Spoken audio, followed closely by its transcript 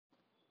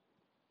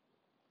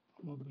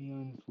I'm gonna be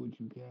honest with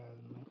you guys,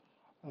 man.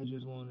 I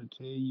just want to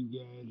tell you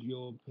guys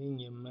your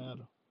opinion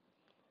matter,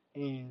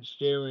 and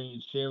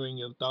sharing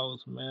your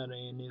thoughts matter,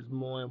 and it's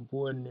more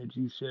important that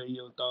you share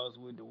your thoughts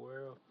with the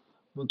world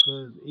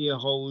because it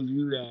holds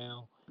you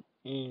down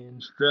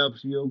and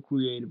straps your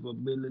creative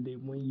ability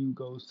when you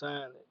go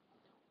silent,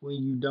 when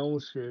you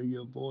don't share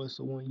your voice,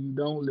 or when you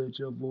don't let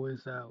your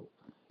voice out.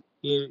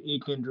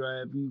 It can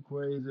drive you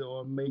crazy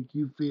or make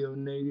you feel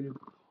negative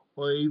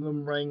or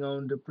even bring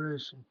on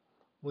depression.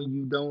 When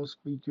you don't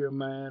speak your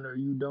mind or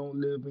you don't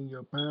live in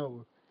your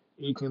power,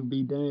 it can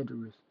be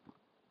dangerous.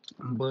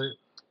 But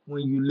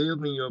when you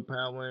live in your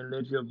power and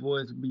let your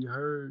voice be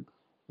heard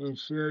and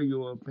share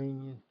your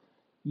opinion,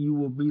 you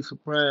will be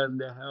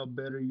surprised at how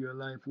better your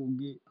life will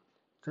get.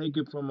 Take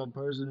it from a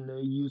person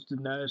that used to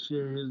not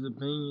share his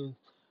opinions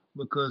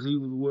because he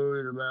was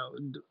worried about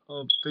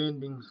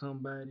offending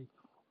somebody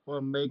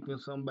or making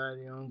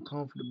somebody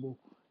uncomfortable.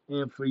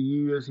 And for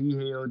years he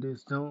held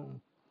his tongue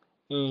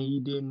and he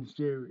didn't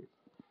share it.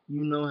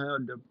 You know how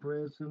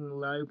depressing,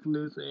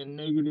 lifeless, and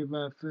negative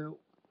I felt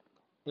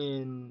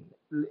and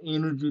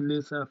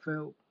energyless I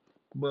felt.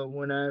 But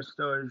when I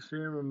started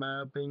sharing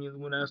my opinions,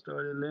 when I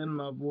started letting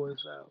my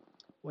voice out,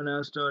 when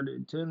I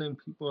started telling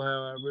people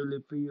how I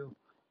really feel,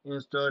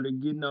 and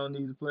started getting on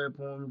these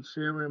platforms,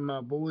 sharing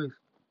my voice,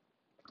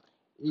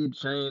 it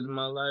changed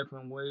my life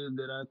in ways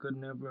that I could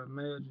never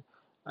imagine.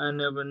 I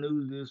never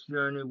knew this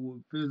journey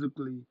would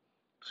physically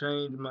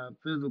change my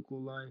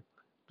physical life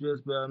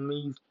just by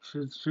me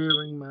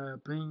sharing my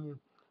opinion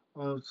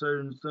on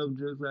certain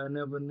subjects. I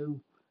never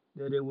knew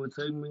that it would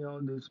take me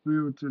on this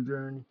spiritual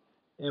journey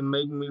and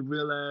make me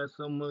realize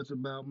so much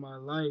about my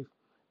life.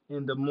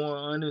 And the more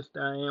honest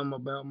I am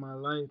about my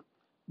life,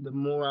 the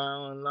more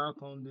I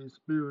unlock on this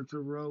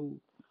spiritual road.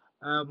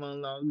 I've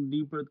unlocked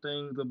deeper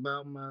things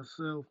about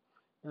myself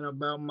and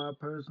about my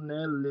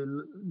personality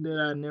that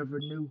I never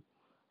knew.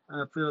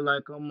 I feel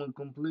like I'm a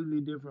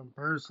completely different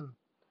person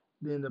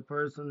than the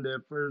person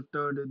that first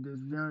started this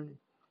journey.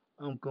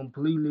 I'm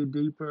completely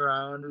deeper.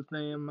 I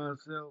understand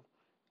myself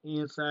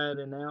inside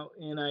and out,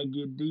 and I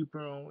get deeper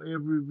on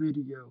every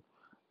video.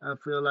 I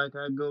feel like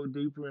I go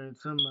deeper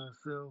into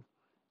myself,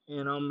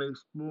 and I'm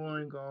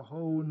exploring a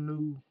whole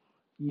new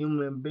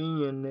human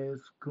being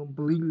that's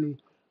completely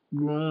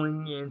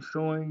growing and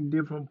showing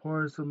different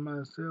parts of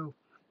myself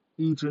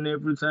each and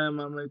every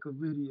time I make a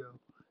video.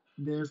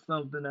 There's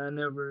something I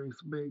never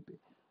expected.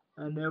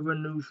 I never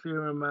knew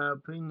sharing my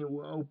opinion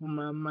would open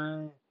my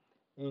mind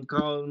and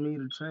cause me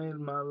to change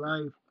my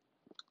life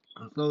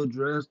so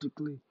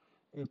drastically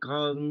and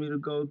cause me to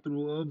go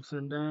through ups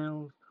and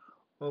downs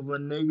of a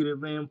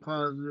negative and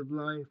positive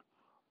life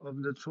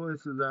of the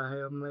choices I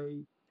have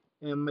made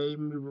and made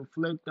me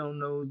reflect on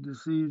those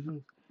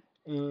decisions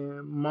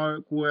and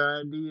mark where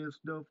I did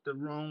stuff the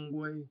wrong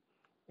way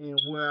and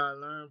where I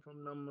learned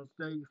from the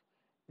mistakes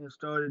and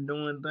started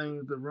doing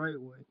things the right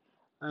way.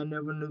 I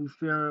never knew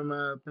sharing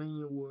my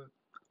opinion would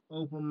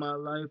open my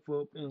life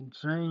up and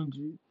change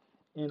it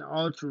and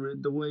alter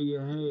it the way it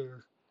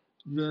has.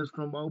 Just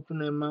from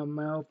opening my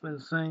mouth and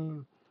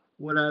saying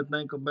what I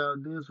think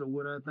about this or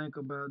what I think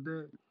about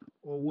that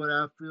or what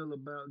I feel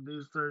about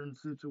this certain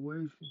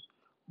situation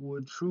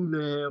would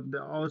truly have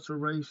the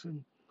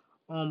alteration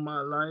on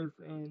my life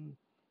and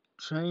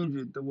change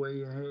it the way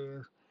it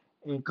has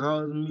and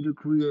cause me to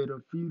create a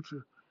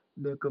future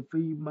that could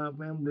feed my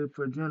family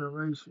for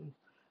generations.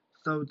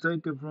 So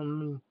take it from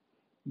me,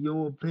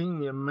 your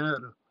opinion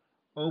matter.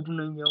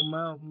 Opening your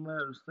mouth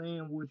matters.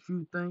 Saying what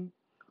you think,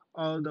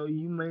 although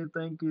you may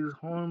think it's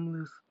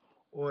harmless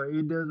or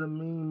it doesn't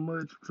mean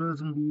much,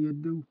 trust me,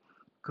 it do.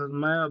 Cause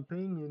my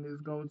opinion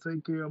is gonna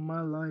take care of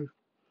my life.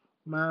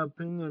 My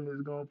opinion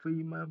is gonna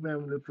feed my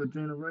family for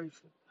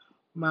generations.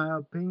 My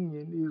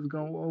opinion is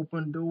gonna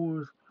open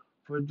doors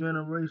for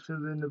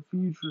generations in the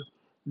future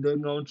that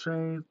gonna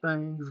change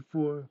things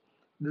for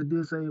the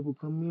disabled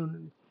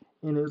community.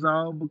 And it's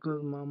all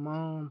because my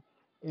mom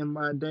and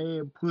my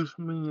dad pushed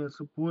me and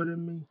supported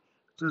me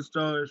to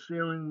start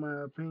sharing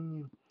my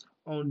opinion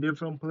on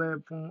different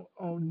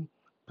platforms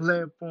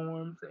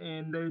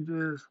and they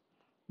just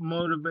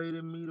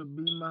motivated me to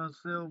be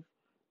myself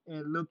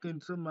and look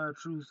into my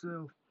true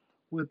self.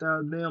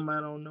 Without them, I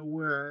don't know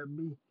where I'd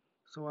be.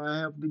 So I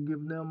have to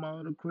give them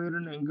all the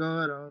credit and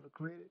God all the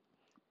credit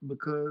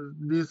because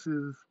this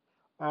is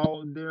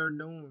all they're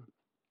doing.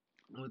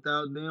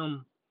 Without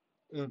them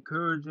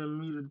encouraging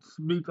me to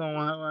speak on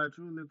how I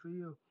truly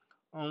feel,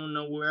 I don't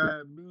know where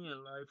I'd be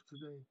in life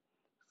today.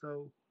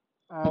 So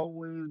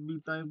always be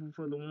thankful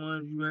for the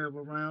ones you have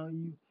around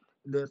you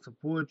that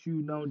support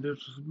you. Don't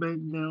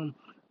disrespect them,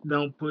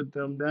 don't put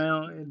them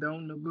down, and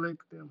don't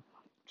neglect them.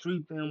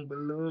 Treat them with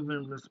love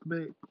and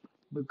respect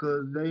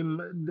because they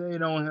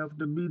don't have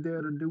to be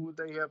there to do what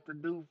they have to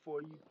do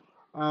for you.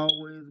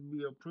 Always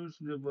be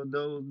appreciative of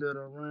those that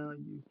are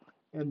around you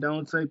and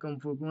don't take them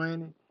for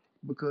granted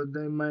because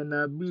they might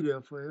not be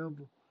there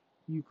forever.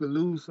 You could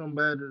lose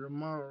somebody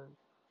tomorrow.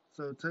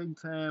 So take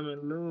time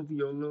and love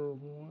your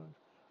loved ones.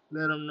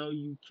 Let them know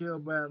you care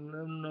about them.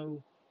 Let them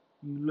know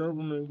you love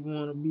them and you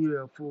want to be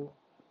there for 'em.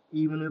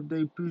 Even if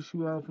they piss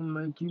you off and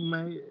make you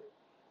mad,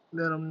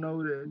 let them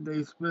know that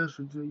they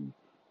special to you.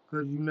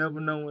 Because you never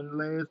know when the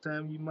last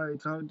time you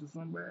might talk to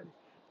somebody.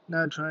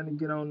 Not trying to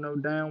get on no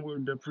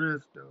downward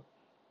depressed stuff.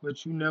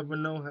 But you never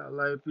know how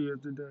life is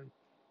today.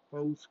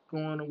 Folks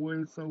going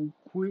away so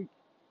quick,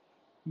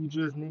 you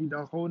just need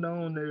to hold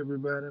on to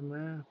everybody,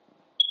 man.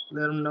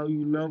 Let them know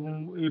you love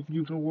them. If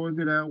you can work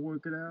it out,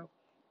 work it out.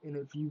 And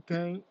if you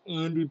can't,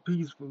 end it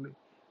peacefully.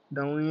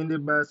 Don't end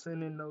it by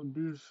sending no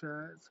diss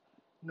shots,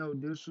 no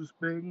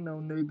disrespect, no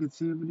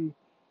negativity.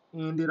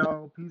 End it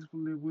all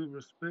peacefully with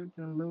respect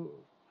and love.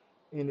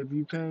 And if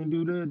you can't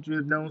do that,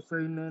 just don't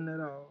say nothing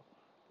at all.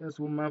 That's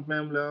what my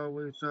family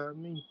always taught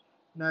me.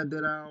 Not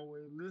that I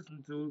always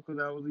listened to it,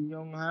 because I was a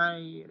young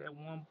highhead at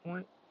one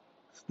point.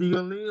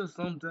 Still is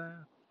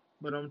sometimes.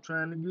 But I'm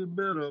trying to get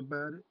better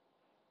about it,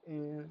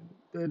 and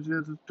that's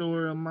just a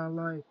story of my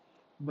life.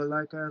 But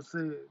like I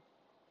said,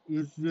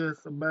 it's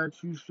just about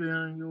you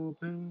sharing your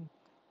opinion,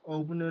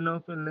 opening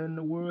up and letting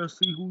the world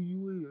see who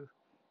you is,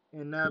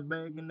 and not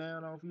backing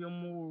down off your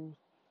morals.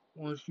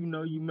 Once you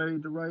know you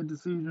made the right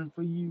decision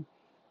for you,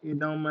 it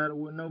don't matter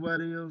what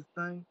nobody else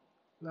think.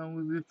 As long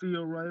as it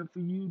feel right for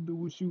you, do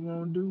what you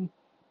want to do,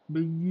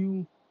 be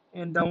you,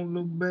 and don't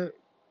look back,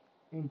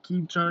 and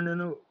keep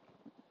turning up.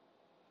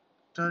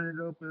 Turn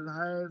it up as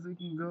high as it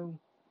can go,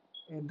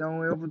 and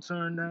don't ever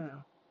turn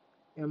down,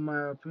 in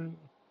my opinion.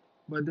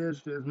 But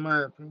that's just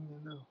my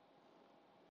opinion, though.